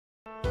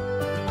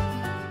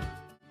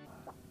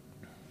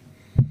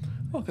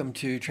Welcome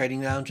to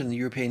Trading Lounge and the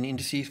European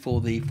Indices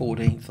for the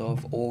 14th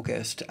of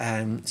August.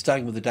 And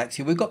starting with the DAX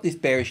here, we've got this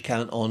bearish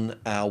count on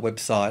our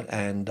website,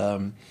 and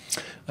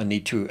I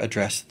need to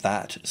address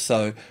that.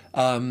 So,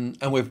 and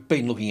we've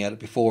been looking at it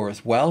before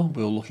as well.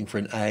 We were looking for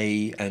an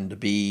A and a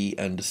B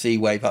and a C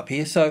wave up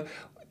here. So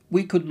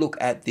we could look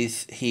at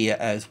this here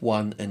as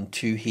 1 and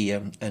 2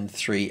 here, and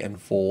 3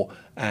 and 4,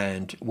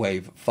 and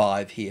wave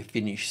 5 here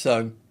finish.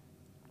 So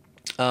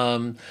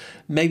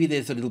maybe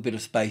there's a little bit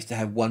of space to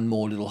have one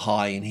more little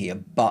high in here,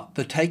 but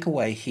the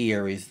takeaway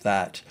here is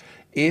that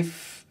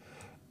if,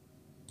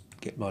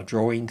 get my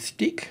drawing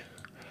stick,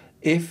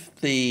 if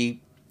the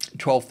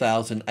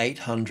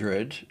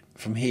 12,800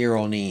 from here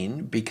on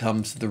in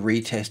becomes the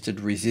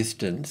retested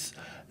resistance,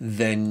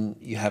 then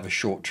you have a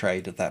short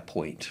trade at that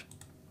point.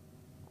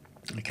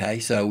 Okay,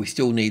 so we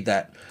still need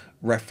that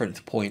reference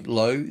point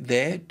low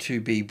there to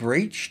be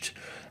breached,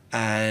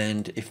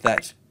 and if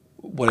that's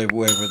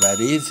wherever that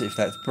is, if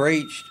that's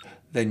breached,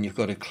 then you've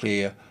got a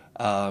clear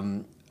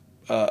run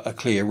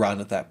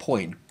at that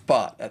point.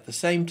 But at the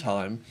same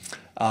time,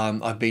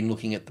 I've been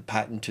looking at the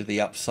pattern to the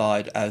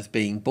upside as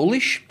being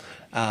bullish,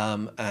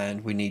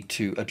 and we need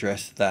to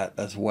address that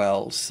as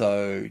well.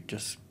 So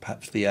just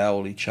perhaps the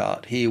hourly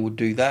chart here would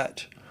do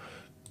that.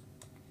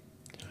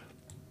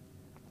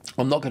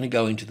 I'm not going to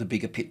go into the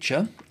bigger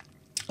picture,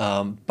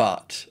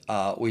 but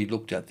we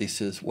looked at this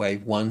as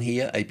wave 1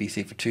 here,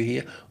 ABC for 2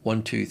 here,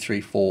 1, 2,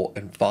 3, 4,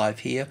 and 5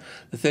 here.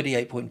 The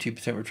 38.2%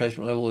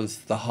 retracement level is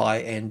the high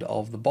end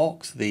of the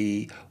box.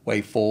 The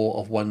wave 4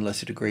 of 1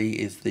 lesser degree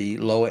is the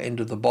lower end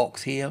of the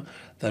box here.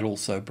 That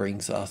also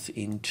brings us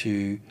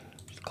into,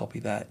 just copy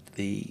that,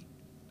 the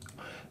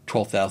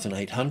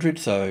 12,800.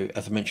 So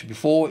as I mentioned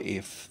before,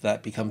 if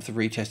that becomes the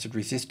retested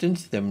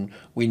resistance, then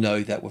we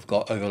know that we've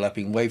got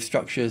overlapping wave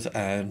structures,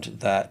 and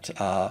that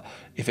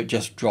if it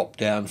just dropped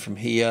down from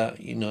here,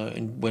 you know,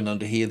 and went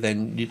under here,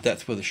 then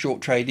that's where the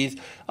short trade is.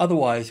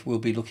 Otherwise, we'll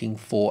be looking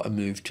for a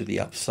move to the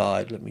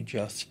upside. Let me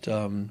just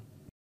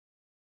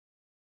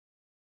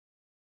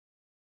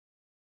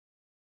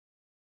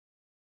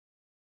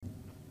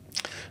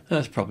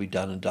that's probably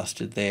done and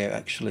dusted there,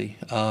 actually.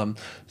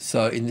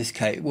 So in this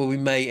case, well, we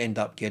may end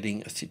up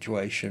getting a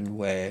situation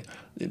where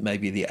it may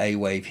be the A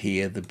wave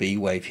here, the B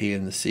wave here,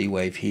 and the C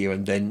wave here,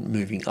 and then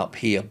moving up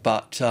here.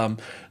 But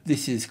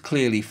this is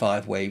clearly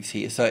 5 waves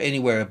here, so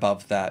anywhere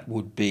above that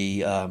would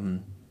be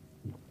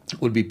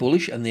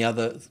bullish. And the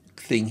other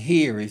thing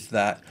here is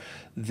that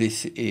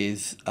this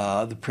is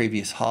the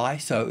previous high,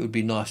 so it would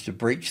be nice to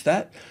breach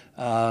that.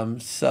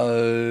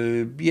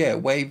 So yeah,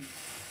 wave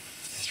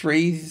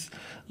 3's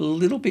a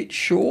little bit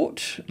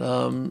short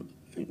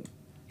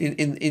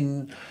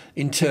in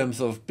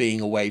terms of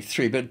being a wave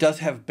 3, but it does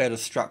have better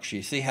structure.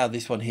 You see how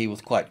this one here was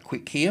quite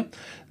quick here?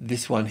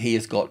 This one here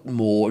has got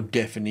more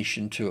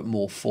definition to it,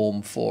 more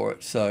form for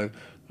it. So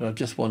I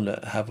just want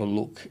to have a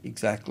look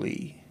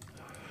exactly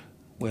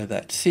where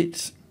that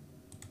sits.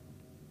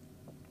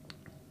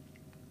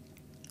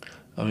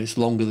 I mean, it's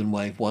longer than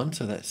wave 1,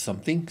 so that's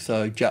something.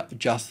 So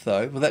just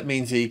though, well, that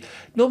means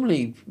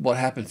normally what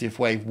happens if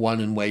wave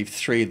 1 and wave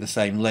 3 are the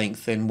same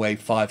length, then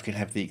wave 5 can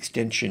have the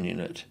extension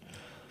in it.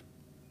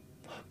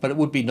 But it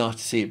would be nice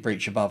to see it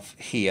breach above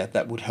here.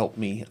 That would help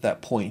me at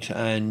that point.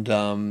 And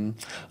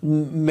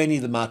many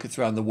of the markets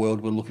around the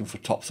world were looking for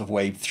tops of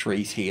wave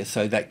 3s here,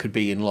 so that could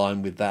be in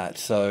line with that.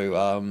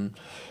 So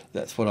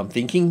that's what I'm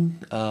thinking.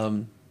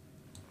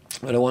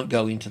 But I won't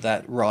go into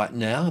that right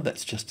now.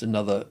 That's just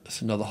another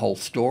whole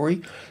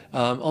story.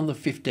 On the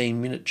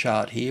 15-minute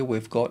chart here,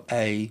 we've got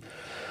a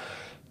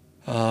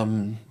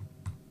long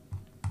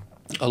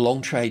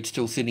trade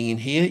still sitting in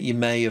here. You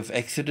may have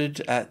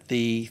exited at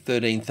the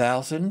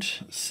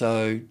 13,000.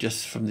 So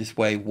just from this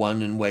wave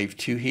 1 and wave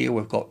 2 here,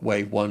 we've got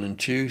wave 1 and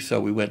 2. So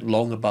we went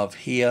long above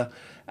here,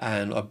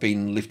 and I've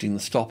been lifting the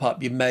stop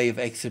up. You may have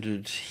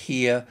exited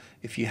here.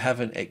 If you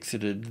haven't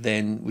exited,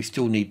 then we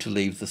still need to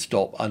leave the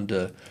stop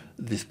under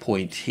this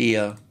point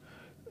here.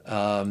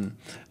 And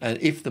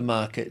if the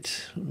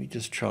market, let me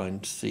just try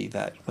and see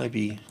that.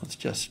 Maybe let's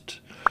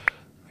just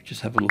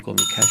have a look on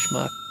the cash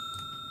market.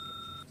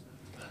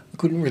 I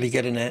couldn't really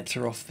get an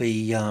answer off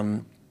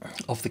the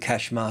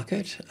cash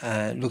market.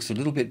 It looks a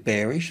little bit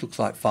bearish, looks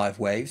like 5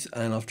 waves,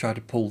 and I've tried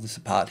to pull this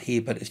apart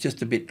here, but it's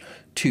just a bit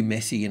too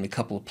messy in a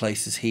couple of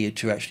places here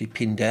to actually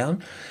pin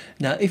down.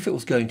 Now, if it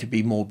was going to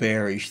be more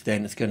bearish,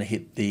 then it's going to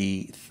hit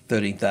the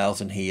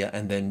 13,000 here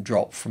and then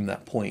drop from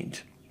that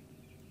point.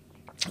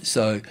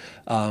 So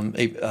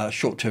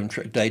short-term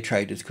day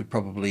traders could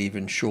probably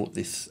even short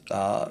this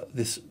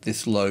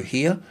this low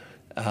here.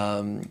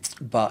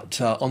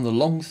 But on the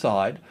long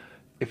side,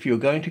 if you're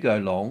going to go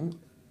long,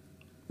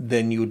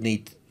 then you would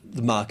need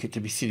the market to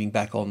be sitting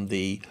back on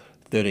the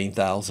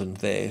 13,000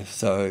 there.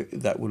 So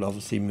that would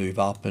obviously move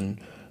up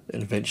and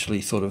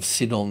eventually sort of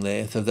sit on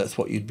there. So that's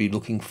what you'd be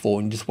looking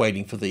for, and just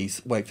wait for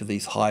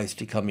these highs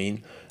to come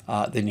in.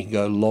 Then you can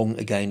go long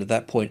again at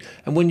that point.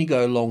 And when you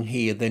go long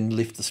here, then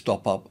lift the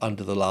stop up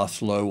under the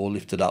last low, or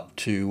lift it up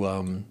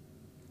to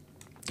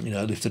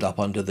lifted up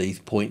under these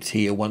points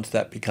here once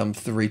that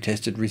becomes the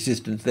retested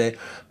resistance there.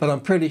 But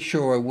I'm pretty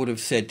sure I would have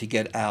said to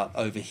get out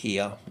over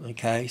here.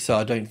 Okay, so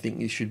I don't think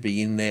you should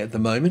be in there at the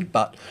moment,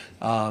 but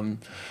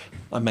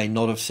I may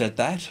not have said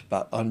that,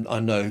 but I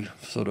know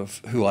sort of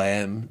who I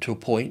am to a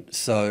point,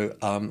 so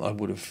I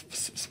would have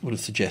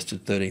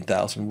suggested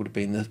 13,000 would have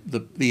been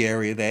the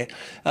area there.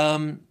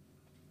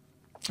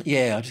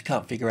 Yeah, I just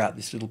can't figure out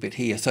this little bit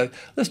here. So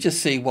let's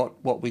just see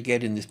what we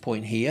get in this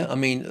point here. I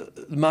mean,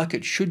 the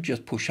market should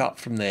just push up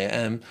from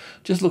there.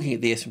 Just looking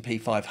at the S&P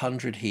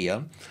 500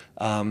 here,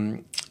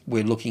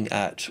 we're looking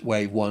at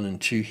wave 1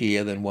 and 2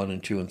 here, then 1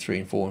 and 2 and 3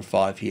 and 4 and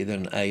 5 here,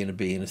 then an A and a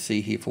B and a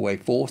C here for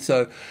wave 4.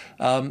 So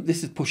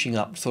this is pushing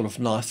up sort of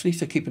nicely.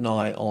 So keep an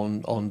eye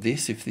on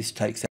this if this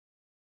takes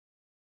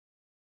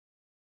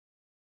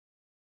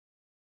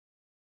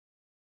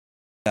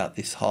out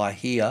this high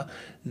here,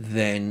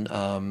 then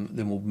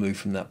we'll move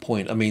from that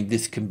point. I mean,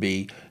 this can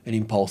be an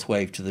impulse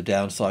wave to the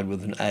downside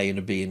with an A and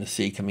a B and a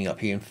C coming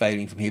up here and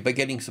failing from here, but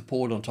getting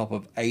support on top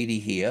of 80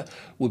 here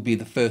would be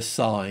the first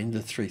sign.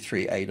 The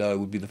 3380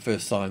 would be the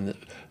first sign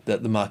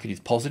that the market is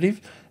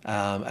positive,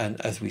 and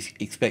as we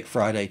expect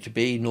Friday to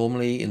be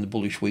normally in the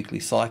bullish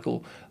weekly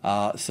cycle,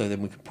 so then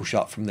we can push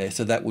up from there.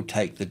 So that would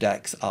take the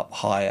DAX up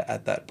higher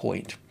at that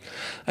point.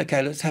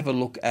 Okay, let's have a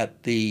look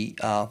at the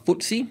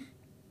FTSE.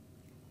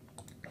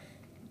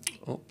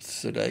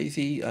 Oops, a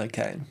daisy.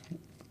 Okay.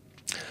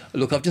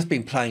 Look, I've just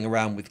been playing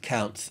around with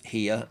counts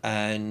here,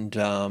 and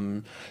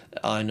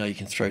I know you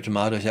can throw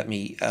tomatoes at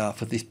me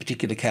for this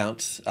particular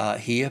counts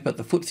here, but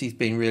the FTSE's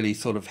been really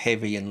sort of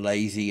heavy and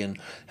lazy and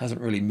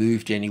hasn't really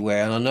moved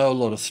anywhere. And I know a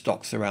lot of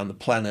stocks around the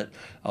planet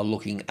are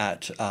looking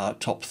at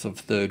tops of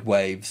third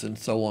waves and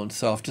so on.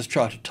 So I've just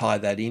tried to tie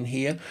that in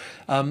here.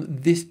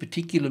 This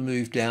particular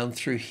move down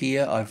through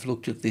here, I've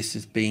looked at this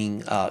as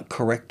being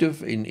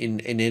corrective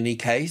in any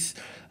case.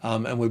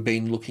 And we've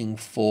been looking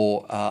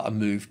for a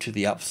move to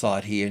the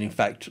upside here, and in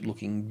fact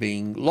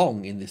being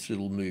long in this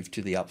little move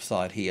to the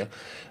upside here.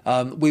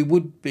 We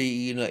would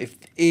be,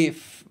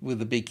 if with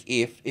a big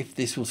if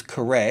this was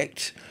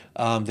correct,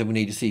 then we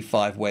need to see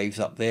 5 waves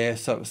up there.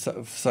 So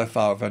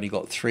far I've only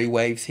got 3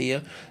 waves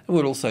here, and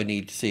we'd also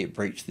need to see it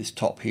breach this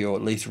top here, or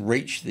at least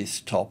reach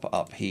this top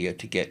up here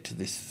to get to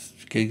this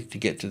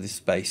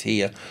space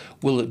here.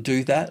 Will it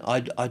do that? I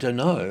don't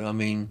know. I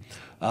mean,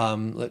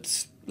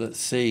 let's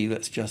see.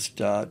 Let's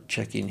just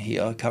check in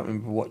here. I can't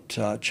remember what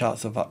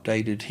charts I've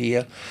updated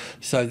here.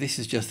 So this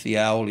is just the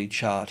hourly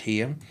chart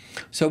here.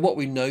 So what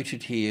we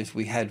noted here is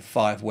we had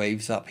 5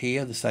 waves up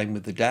here, the same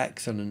with the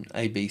DAX and an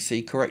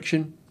ABC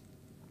correction.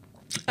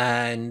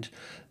 And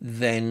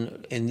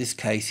then in this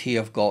case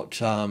here I've got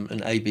an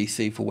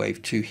ABC for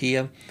wave 2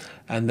 here,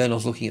 and then I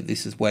was looking at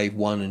this as wave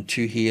 1 and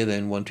 2 here,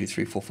 then 1, 2,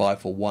 3, 4,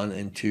 5 for 1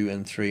 and 2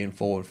 and 3 and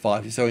 4 and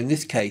 5. So in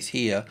this case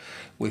here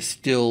we're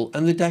still,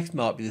 and the DAX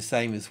might be the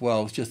same as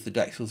well, it's just the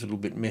DAX was a little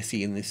bit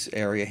messy in this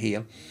area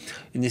here.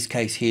 In this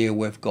case here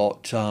we've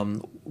got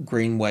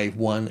green wave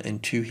 1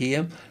 and 2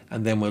 here,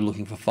 and then we're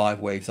looking for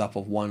 5 waves up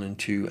of 1 and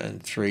 2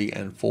 and 3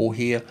 and 4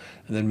 here,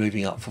 and then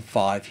moving up for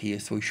 5 here.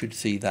 So we should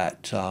see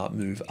that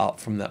move up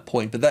from that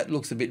point. But that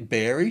looks a bit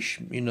bearish,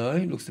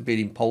 it looks a bit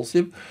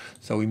impulsive.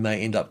 So we may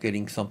end up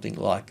getting something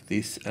like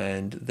this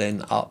and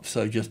then up.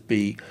 So just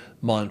be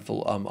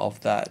mindful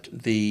of that.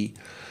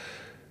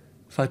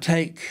 If I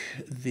take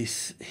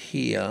this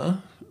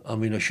here, I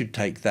mean, I should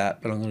take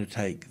that, but I'm going to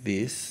take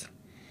this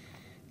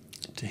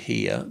to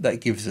here. That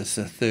gives us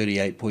a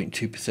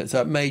 38.2%.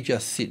 So it may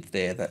just sit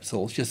there, that's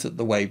all. It's just that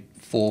the wave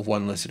 4 of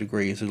 1 lesser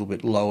degree is a little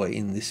bit lower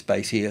in this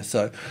space here.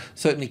 So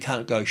certainly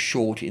can't go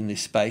short in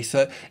this space.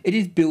 So it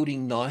is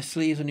building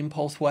nicely as an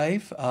impulse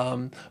wave,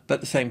 but at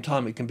the same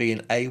time it can be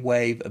an A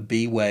wave, a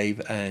B wave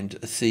and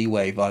a C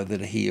wave, either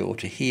to here or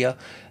to here,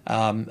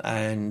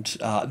 and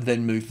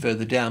then move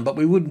further down. But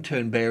we wouldn't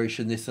turn bearish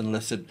in this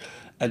unless it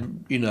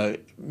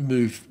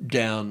move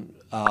down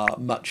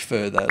much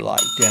further, like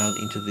down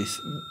into this,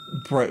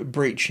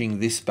 breaching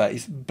this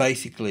space.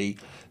 Basically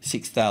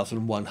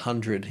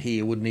 6,100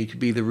 here would need to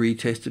be the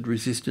retested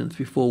resistance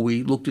before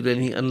we looked at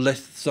anything,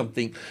 unless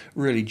something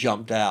really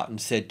jumped out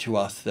and said to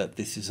us that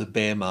this is a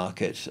bear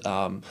market.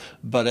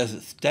 But as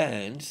it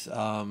stands,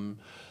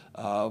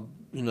 we're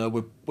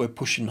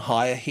pushing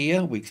higher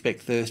here. We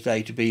expect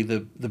Thursday to be the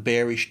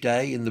bearish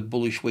day in the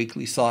bullish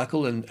weekly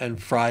cycle,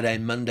 and Friday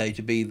and Monday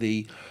to be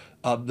the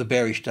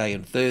bearish day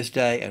and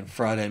Thursday, and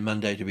Friday and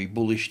Monday to be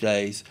bullish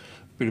days.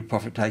 Bit of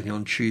profit taking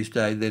on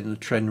Tuesday, then the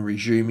trend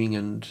resuming,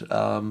 and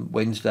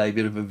Wednesday a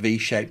bit of a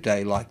V-shaped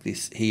day like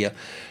this here,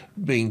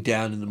 being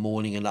down in the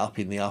morning and up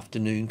in the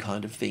afternoon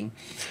kind of thing.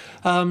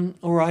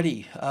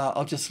 Alrighty,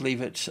 I'll just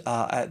leave it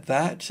at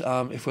that.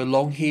 If we're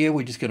long here,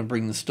 we're just going to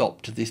bring the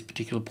stop to this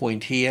particular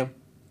point here.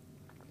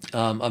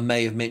 I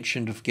may have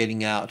mentioned of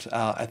getting out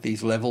at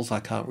these levels, I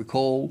can't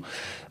recall,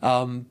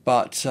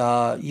 but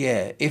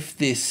yeah, if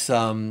this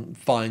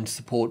finds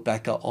support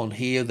back up on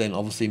here, then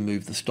obviously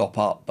move the stop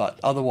up, but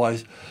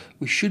otherwise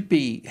we should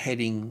be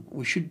heading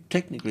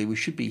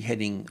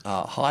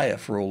higher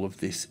for all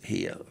of this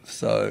here.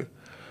 So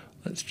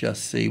Let's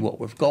just see what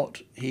we've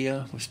got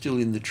here. We're still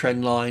in the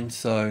trend line,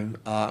 so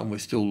and we're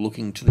still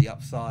looking to the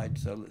upside.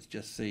 So let's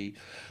just see.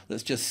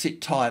 Let's just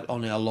sit tight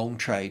on our long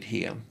trade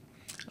here.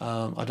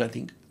 I don't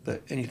think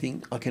that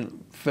anything I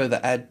can further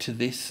add to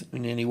this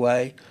in any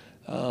way.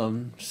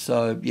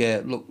 So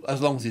yeah, look,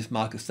 as long as this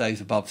market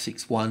stays above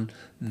 6.1,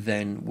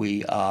 then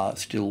we are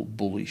still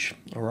bullish.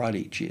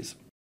 Alrighty, cheers.